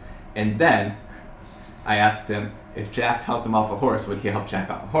 And then I asked him if Jack helped him off a horse, would he help Jack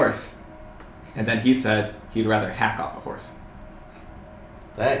off a horse? And then he said he'd rather hack off a horse.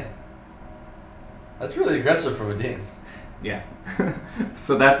 Dang. That's really aggressive from a Dean. Yeah.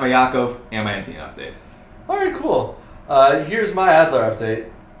 So that's my Yakov and my Dean update. Alright, cool. Here's my Adler update.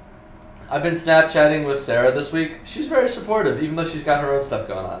 I've been Snapchatting with Sarah this week. She's very supportive, even though she's got her own stuff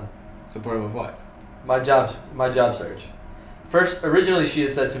going on. Supportive of what? My job search. First, originally she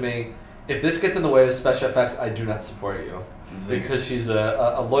had said to me, if this gets in the way of special effects, I do not support you. Because she's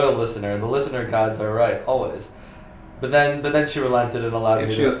a loyal listener, and the listener gods are right, always. But then she relented and allowed me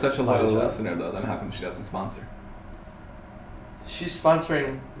to... If she was such a loyal job. listener, though, then how come she doesn't sponsor? She's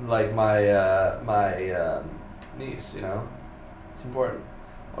sponsoring, like, my niece, you know? It's important.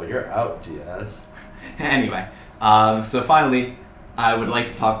 Oh, you're out, Diaz. Anyway, so finally, I would like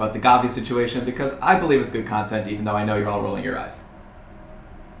to talk about the Gavi situation because I believe it's good content, even though I know you're all rolling your eyes.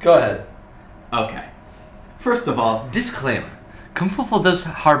 Go ahead. Okay. First of all... Disclaimer. Kumfuffle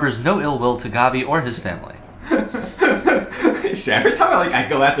harbors no ill will to Gavi or his family. Every time I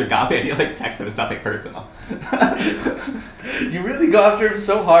go after Gavi, I need text him. It's nothing personal. You really go after him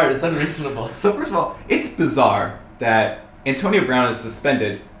so hard. It's unreasonable. So first of all, it's bizarre that Antonio Brown is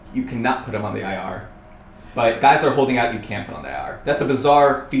suspended. You cannot put him on the IR. But guys that are holding out, you can't put on the IR. That's a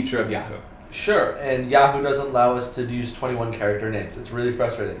bizarre feature of Yahoo. Sure, and Yahoo doesn't allow us to use 21 character names. It's really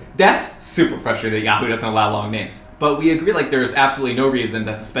frustrating. That's super frustrating that Yahoo doesn't allow long names. But we agree there's absolutely no reason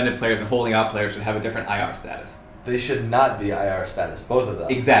that suspended players and holding out players should have a different IR status. They should not be IR status, both of them.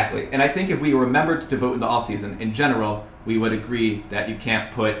 Exactly. And I think if we remembered to vote in the offseason, in general, we would agree that you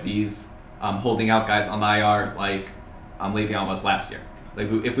can't put these holding out guys on the IR like Le'Veon was last year.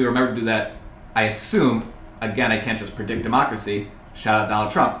 If we remember to do that, I assume, again, I can't just predict democracy, shout out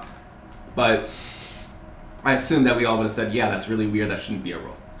Donald Trump, but I assume that we all would have said, yeah, that's really weird, that shouldn't be a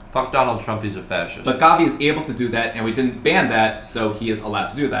rule. Fuck Donald Trump, he's a fascist. But Gavi is able to do that, and we didn't ban that, so he is allowed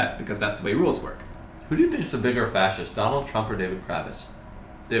to do that, because that's the way rules work. Who do you think is a bigger fascist, Donald Trump or David Kravitz?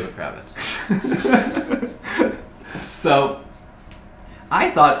 David Kravitz. So, I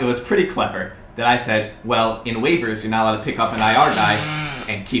thought it was pretty clever that I said, well, in waivers, you're not allowed to pick up an IR guy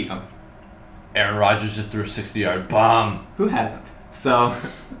and keep him. Aaron Rodgers just threw a 60-yard bomb. Who hasn't? So,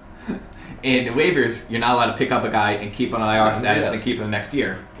 in waivers, you're not allowed to pick up a guy and keep him on IR status and keep him next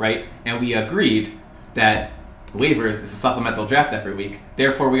year, right? And we agreed that waivers is a supplemental draft every week.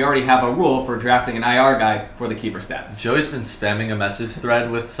 Therefore, we already have a rule for drafting an IR guy for the keeper status. Joey's been spamming a message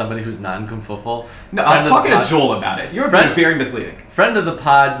thread with somebody who's non-Kumfuffle. No, I was talking to Joel about it. You're being very misleading. Friend of the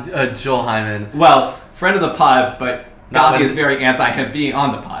pod, Joel Hyman. Well, friend of the pod, but Gavi is very anti him being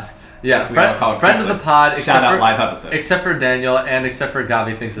on the pod. Yeah, friend of the pod. Shout out live episode. Except for Daniel and except for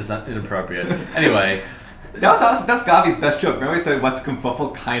Gavi thinks it's inappropriate. Anyway. That's Gavi's best joke. Remember he said, what's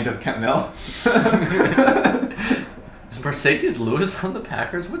Kumfuffle kind of Kent Mill? Is Mercedes Lewis on the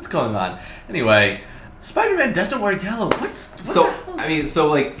Packers? What's going on? Anyway, Spider-Man doesn't wear yellow.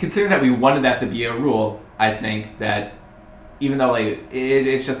 Considering that we wanted that to be a rule, I think that even though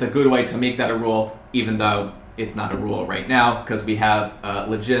it's just a good way to make that a rule, even though it's not a rule right now, because we have a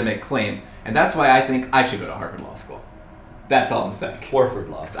legitimate claim. And that's why I think I should go to Harvard Law School. That's all I'm saying. Horford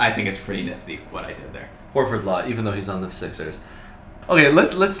Law. I think it's pretty nifty what I did there. Horford Law, even though he's on the Sixers. Okay,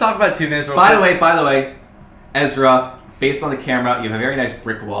 let's talk about team names real quick. By the way, Ezra, based on the camera, you have a very nice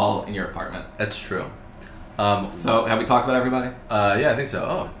brick wall in your apartment. That's true. So, have we talked about everybody? Yeah, I think so.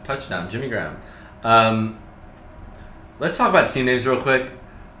 Oh, touchdown, Jimmy Graham. Let's talk about team names real quick.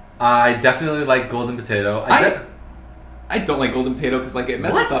 I definitely like Golden Potato. I don't like Golden Potato because it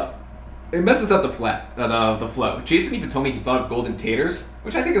messes up. It messes up the flow. Jason even told me he thought of Golden Taters,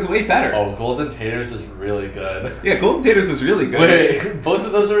 which I think is way better. Oh, Golden Taters is really good. Yeah, Golden Taters is really good. Wait, both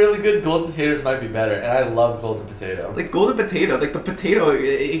of those are really good. Golden Taters might be better, and I love Golden Potato. Golden Potato, the potato,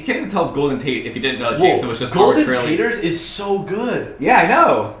 you can't even tell it's Golden Tate if you didn't know Jason was just Golden Taters is so good. Yeah, I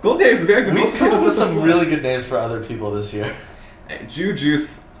know. Golden Taters is very good. We've come up with some really good names for other people this year.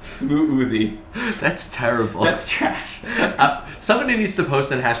 Juju's Smoothie. That's terrible. That's trash. Somebody needs to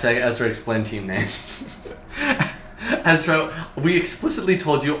post in hashtag Ezra explain team name. Ezra, we explicitly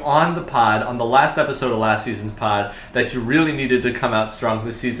told you on the pod, on the last episode of last season's pod, that you really needed to come out strong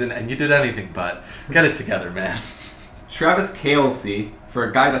this season, and you did anything but. Get it together, man. Travis Kelce, for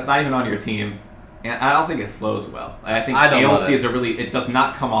a guy that's not even on your team, and I don't think it flows well. I think Kelce is it does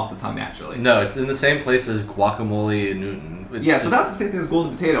not come off the tongue naturally. No, it's in the same place as guacamole and Newton. So that's the same thing as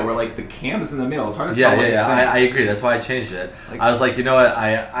Golden Potato, where the cam is in the middle. It's hard to tell what you're saying. I agree. That's why I changed it. I was like, you know what?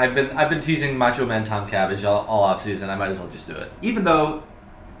 I've been teasing Macho Man Tom Cabbage all off season. I might as well just do it. Even though,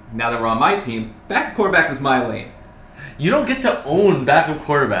 now that we're on my team, back quarterbacks is my lane. You don't get to own backup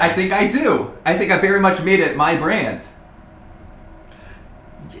quarterbacks. I think I do. I think I very much made it my brand.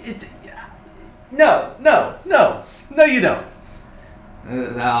 No, you don't.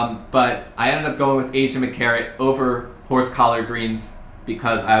 But I ended up going with AJ McCarron over horse collar greens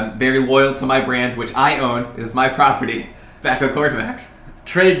because I'm very loyal to my brand, which I own. It is my property. Backup quarterbacks.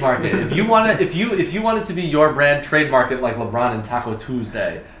 Trademark it. If you want it to be your brand, trademark it like LeBron and Taco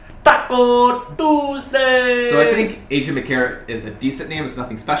Tuesday. Taco Tuesday. So I think AJ McCarron is a decent name. It's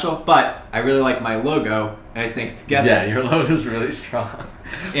nothing special, but I really like my logo, and I think together. Yeah, your logo's really strong.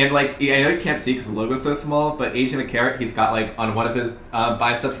 And like I know you can't see because the logo's so small, but AJ McCarron, he's got like on one of his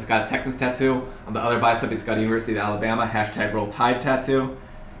biceps, he's got a Texans tattoo. On the other bicep, he's got a University of Alabama #Roll Tide tattoo.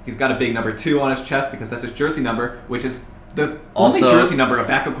 He's got a big number 2 on his chest because that's his jersey number, which is the only jersey number a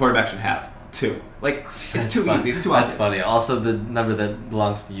backup quarterback should have. 2. Like it's too easy. It's too That's obvious. funny. Also, the number that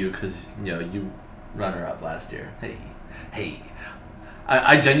belongs to you because you runner up last year. Hey.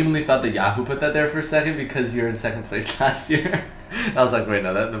 I genuinely thought that Yahoo put that there for a second because you're in second place last year. I was like, wait,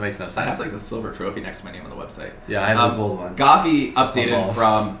 no, that makes no I sense. have like the silver trophy next to my name on the website. Yeah, I have the gold one. Gavi Some updated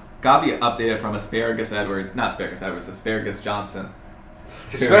balls. from Asparagus Edward, not Asparagus Edwards, Asparagus Johnson.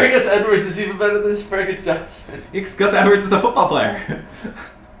 Asparagus Edwards is even better than Asparagus Johnson. It's Gus Edwards is a football player.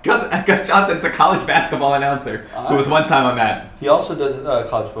 Gus Johnson's a college basketball announcer who was one time on Madden. He also does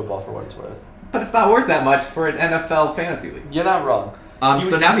college football for what it's worth. But it's not worth that much for an NFL fantasy league. You're not wrong. He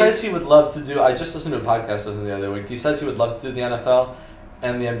now says he would love to do. I just listened to a podcast with him the other week. He says he would love to do the NFL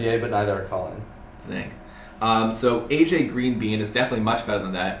and the NBA, but neither are calling. Zing. So AJ Green Bean is definitely much better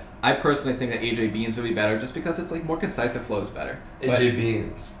than that. I personally think that AJ Beans would be better just because it's like more concise, it flows better. AJ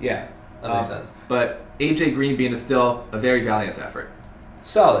Beans. Yeah. That makes sense. But AJ Green Bean is still a very valiant effort.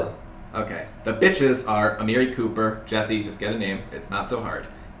 Solid. Okay. The bitches are Amiri Cooper, Jesse, just get a name. It's not so hard.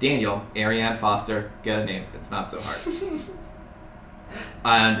 Daniel, Ariane Foster, get a name. It's not so hard.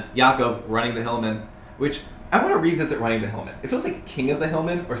 And Yaakov, Running the Hillman, which I want to revisit Running the Hillman. It feels like King of the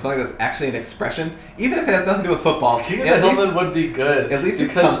Hillman or something that's actually an expression, even if it has nothing to do with football. King of the Hillman would be good. At least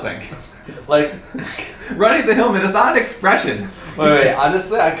it's because, something. Like, Running the Hillman is not an expression. wait.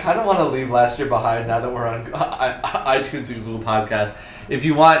 Honestly, I kind of want to leave last year behind now that we're on iTunes and Google Podcasts. If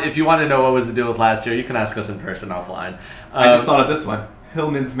you want to know what was the deal with last year, you can ask us in person offline. I just thought of this one.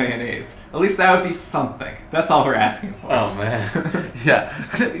 Hillman's mayonnaise. At least that would be something. That's all we're asking for. Oh man, yeah.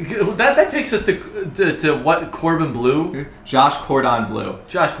 that takes us to what Corbin Blue, Josh Cordon Bleu.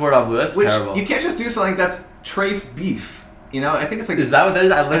 Josh Cordon Bleu. That's Which terrible. you can't just do something that's trafe beef. You know, I think it's like Is that what that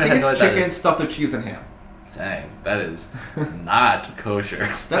is? I I literally think had no it's idea. chicken stuffed with cheese and ham. Dang, that is not kosher.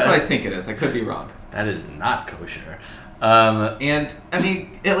 That's what I think it is. I could be wrong. That is not kosher. And I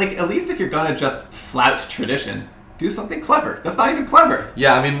mean, at least if you're gonna just flout tradition, do something clever. That's not even clever.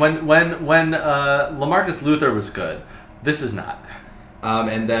 Yeah, I mean when LaMarcus Luther was good, this is not.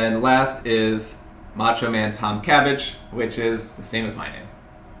 And then last is Macho Man Tom Cabbage, which is the same as my name.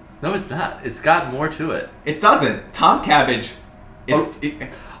 No, it's not. It's got more to it. It doesn't. Tom Cabbage is.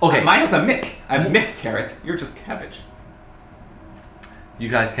 Okay. Mine has a Mick. I have Mick Carrot. You're just Cabbage. You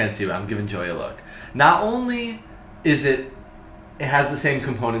guys can't see, but I'm giving Joey a look. Not only is it has the same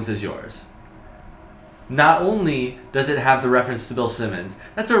components as yours. Not only does it have the reference to Bill Simmons,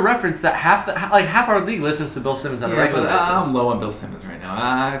 that's a reference that half our league listens to Bill Simmons on a regular basis. I'm low on Bill Simmons right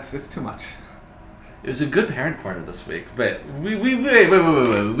now. It's too much. It was a good parent corner this week, but wait.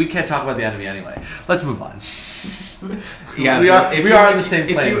 We can't talk about the enemy anyway. Let's move on. Yeah, we are on the same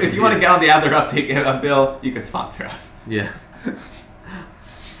plane. If you want to get on the Adler uptake, Bill, you can sponsor us. Yeah.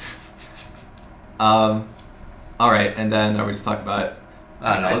 All right, and then are we just talking about?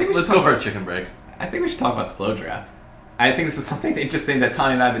 I don't know. think we Let's should go talk for a about- chicken break. I think we should talk about slow draft. I think this is something interesting that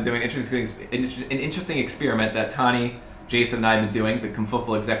Tani and I have been doing. An interesting experiment that Tani, Jason, and I have been doing. The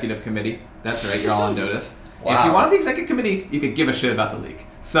Kumfuffle Executive Committee. That's right. You're all on notice. Wow. If you wanted the executive committee, you could give a shit about the league.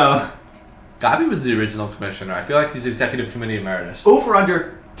 So, Gabi was the original commissioner. I feel like he's executive committee emeritus. over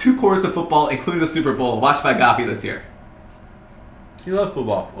under 2 quarters of football, including the Super Bowl, watched by Gapi this year. He loves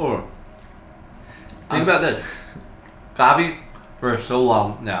football. Over. Think about this. Gabi, for so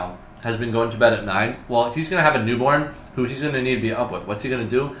long now, has been going to bed at 9. Well, he's going to have a newborn who he's going to need to be up with. What's he going to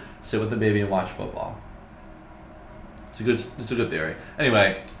do? Sit with the baby and watch football. It's a good theory.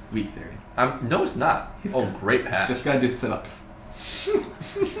 Anyway, Weak theory. no, it's not. He's Great He's pass. just gotta do sit-ups. So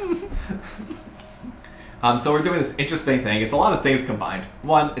we're doing this interesting thing. It's a lot of things combined.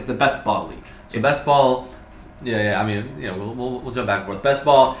 One, it's a best ball league. So best ball, yeah. I mean, we'll jump back and forth. Best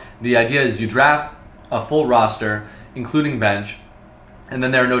ball. The idea is you draft a full roster, including bench, and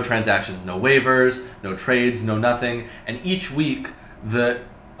then there are no transactions, no waivers, no trades, no nothing. And each week, the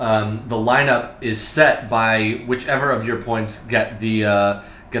the lineup is set by whichever of your points get the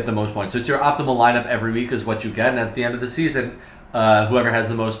most points. So it's your optimal lineup every week is what you get, and at the end of the season, whoever has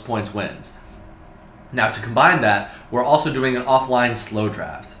the most points wins. Now, to combine that, we're also doing an offline slow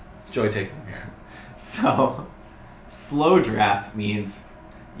draft. Joey, take it from here. So, slow draft means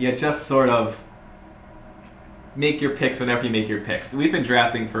you just sort of make your picks whenever you make your picks. We've been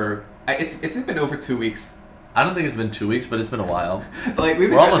drafting for it's been over 2 weeks. I don't think it's been 2 weeks, but it's been a while. Like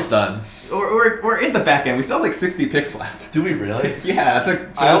We're almost done. We're in the back end. We still have like 60 picks left. Do we really? Yeah, it's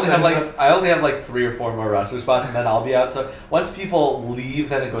like I only have like 3 or 4 more roster spots, and then I'll be out. So once people leave,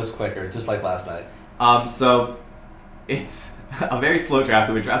 then it goes quicker, just like last night. So it's a very slow draft.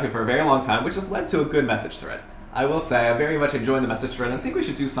 We've been drafting for a very long time, which has led to a good message thread. I will say I'm very much enjoying the message thread. I think we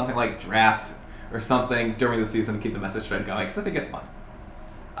should do something like draft or something during the season to keep the message thread going, because I think it's fun.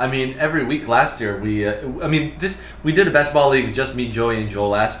 I mean, every week last year we did a best ball league, just me, Joey, and Joel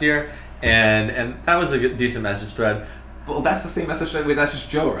last year, and that was a decent message thread. Well, that's the same message thread. That's just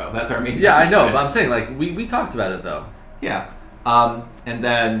Joe Rowe. That's our main. Yeah, I message know, thread. but I'm saying like we talked about it though. Yeah. And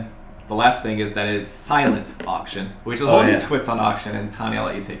then the last thing is that it's silent auction, which is a whole new twist on auction. And Tanya, I'll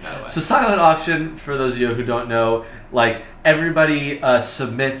let you take that away. So silent auction, for those of you who don't know, like everybody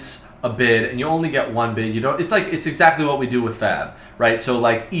submits a bid and you only get one bid. It's exactly what we do with Fab, right? So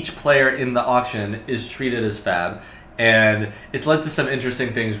like each player in the auction is treated as Fab, and it's led to some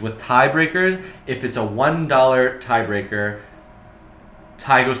interesting things with tiebreakers. If it's a $1 tiebreaker,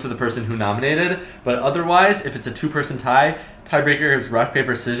 tie goes to the person who nominated, but otherwise, if it's a 2-person tie, tiebreaker is rock,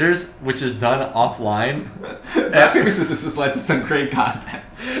 paper, scissors, which is done offline. Rock, paper, scissors has led to some great content.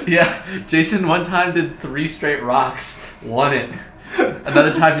 Yeah, Jason one time did 3 straight rocks, won it.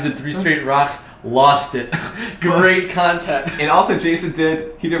 Another time he did 3 straight rocks, lost it. Great content. And also Jason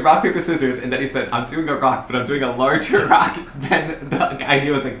he did rock, paper, scissors, and then he said, I'm doing a rock, but I'm doing a larger rock than the guy he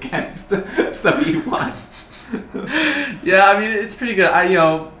was against. So he won. Yeah, I mean, it's pretty good.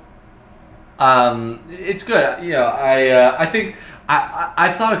 It's good. I think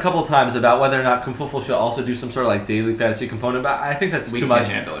I've thought a couple times about whether or not Kumfuffle should also do some sort of like daily fantasy component, but I think that's too much.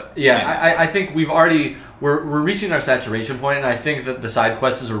 We can't handle it. Yeah, I think we're reaching our saturation point, and I think that the side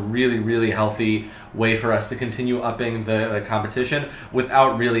quest is a really, really healthy way for us to continue upping the competition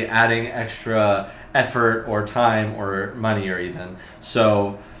without really adding extra effort or time or money or even.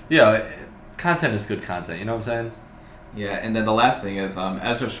 So, content is good content, you know what I'm saying? Yeah, and then the last thing is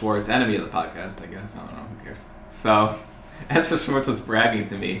Ezra Schwartz, enemy of the podcast, I guess. I don't know, who cares? So, Ezra Schwartz was bragging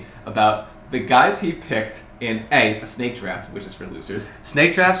to me about the guys he picked in a snake draft, which is for losers.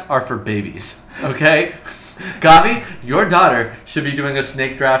 Snake drafts are for babies, okay? Gavi, your daughter should be doing a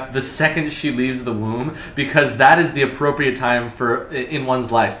snake draft the second she leaves the womb, because that is the appropriate time in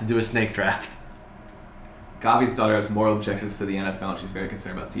one's life to do a snake draft. Gavi's daughter has moral objections to the NFL, and she's very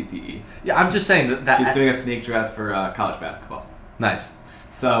concerned about CTE. Yeah, I'm just saying that she's doing a snake draft for college basketball. Nice.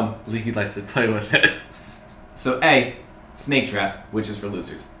 So Leaky likes to play with it. So A, snake draft, which is for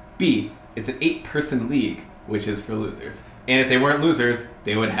losers. B, it's an 8-person league, which is for losers. And if they weren't losers,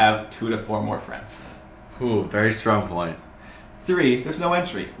 they would have 2 to 4 more friends. Ooh, very strong point. 3, there's no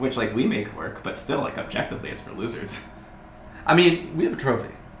entry, which we make work, but still objectively it's for losers. I mean, we have a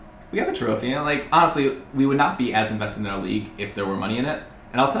trophy. We have a trophy, and honestly, we would not be as invested in our league if there were money in it.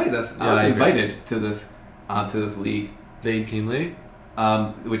 And I'll tell you this: I was invited to this league, the 18 league,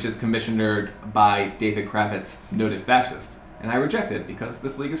 which is commissioned by David Kravitz, noted fascist, and I rejected because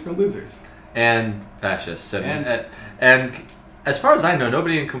this league is for losers and fascists. And as far as I know,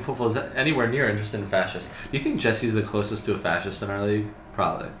 nobody in Kumfuffle is anywhere near interested in fascists. Do you think Jesse's the closest to a fascist in our league?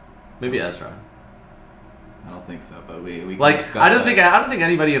 Probably, maybe Ezra. I don't think so, but we I don't think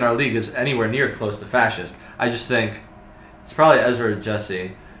anybody in our league is anywhere near close to fascist. I just think it's probably Ezra or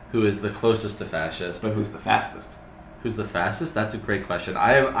Jesse who is the closest to fascist. But who's the fastest? Who's the fastest? That's a great question.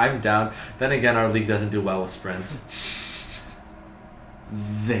 I'm down. Then again, our league doesn't do well with sprints.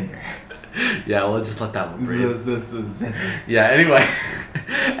 Zinger. Yeah, we'll just let that one breathe. Zinger. Yeah. Anyway,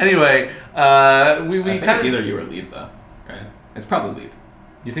 we I think it's either you or Lieb though, right? It's probably Lieb.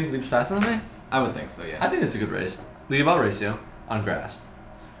 You think Lieb's faster than me? I would think so, yeah. I think it's a good race. Lieb, I'll race you on grass.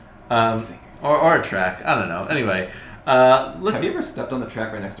 Or a track. I don't know. Anyway, Have you ever stepped on the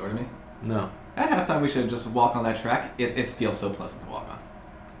track right next door to me? No. At halftime, we should just walk on that track. It feels so pleasant to walk on.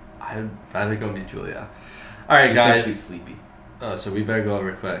 I'd rather go meet Julia. All right, guys. She's sleepy. Oh, so we better go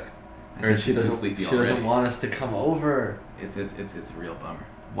over quick. She's too sleepy She already. doesn't want us to come over. It's a real bummer.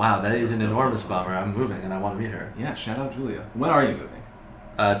 Wow, that is an Still enormous a bummer. I'm moving and I want to meet her. Yeah, shout out Julia. When are you moving?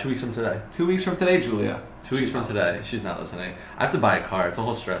 2 weeks from today. 2 weeks from today, Julia. 2 weeks from today. She's not listening. I have to buy a car. It's a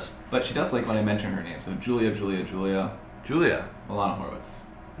whole stress. But she does like when I mention her name. So Julia. Julia. Alana Horowitz.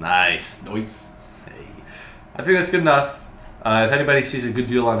 Nice. Nice. Hey. I think that's good enough. If anybody sees a good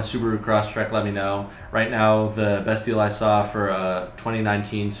deal on a Subaru Crosstrek, let me know. Right now, the best deal I saw for a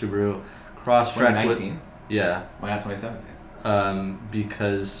 2019 Subaru Crosstrek. 2019? Yeah. Why not 2017?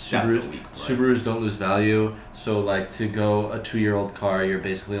 Because That's Subarus, a weak play. Subarus don't lose value. So, like, to go a 2-year-old car, you're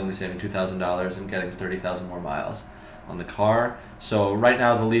basically only saving $2,000 and getting 30,000 more miles on the car. So right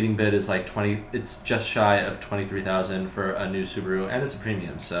now, the leading bid is like 20. It's just shy of 23,000 for a new Subaru, and it's a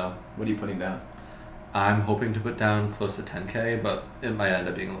premium. So What are you putting down? I'm hoping to put down close to 10K, but it might end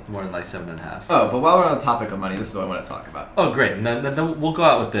up being more than like 7.5. Oh, but while we're on the topic of money, this is what I want to talk about. Oh, great! And then we'll go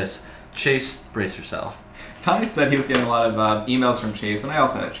out with this. Chase, brace yourself. Tommy said he was getting a lot of emails from Chase, and I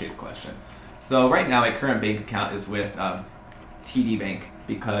also had a Chase question. So right now, my current bank account is with TD Bank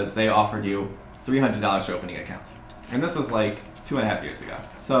because they offered you $300 for opening an account. And this was like 2.5 years ago.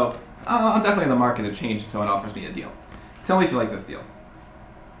 So I'm definitely in the market to change, so it offers me a deal. Tell me if you like this deal.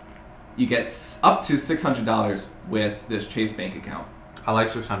 You get up to $600 with this Chase Bank account. I like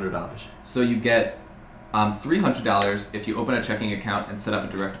 $600. So you get $300 if you open a checking account and set up a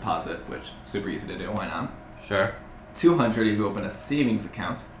direct deposit, which is super easy to do. Why not? Sure. $200 if you open a savings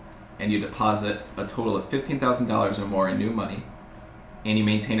account and you deposit a total of $15,000 or more in new money, and you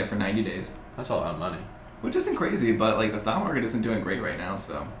maintain it for 90 days. That's a lot of money. Which isn't crazy, but like the stock market isn't doing great right now,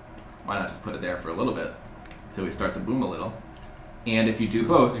 so why not just put it there for a little bit until we start to boom a little. And if you do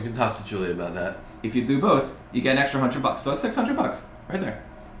both, You can talk to Julie about that. if you do both, you get an extra $100. So it's $600 right there.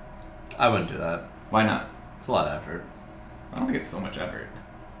 I wouldn't do that. Why not? It's a lot of effort. I don't think it's so much effort.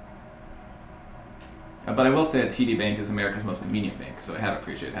 But I will say that TD Bank is America's most convenient bank, so I have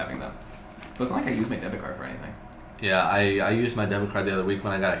appreciated having them. But it's not like I use my debit card for anything. Yeah, I used my debit card the other week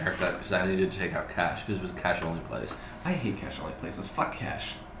when I got a haircut because I needed to take out cash because it was a cash-only place. I hate cash-only places. Fuck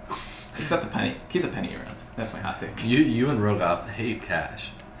cash. Except the penny. Keep the penny around. That's my hot take. You and Rogoff hate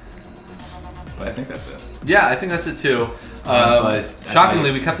cash. But I think that's it. Yeah, I think that's it too. But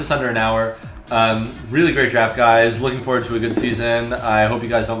Shockingly, we kept this under an hour. Really great draft, guys. Looking forward to a good season. I hope you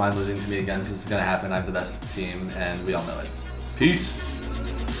guys don't mind losing to me again because it's going to happen. I have the best team, and we all know it. Peace.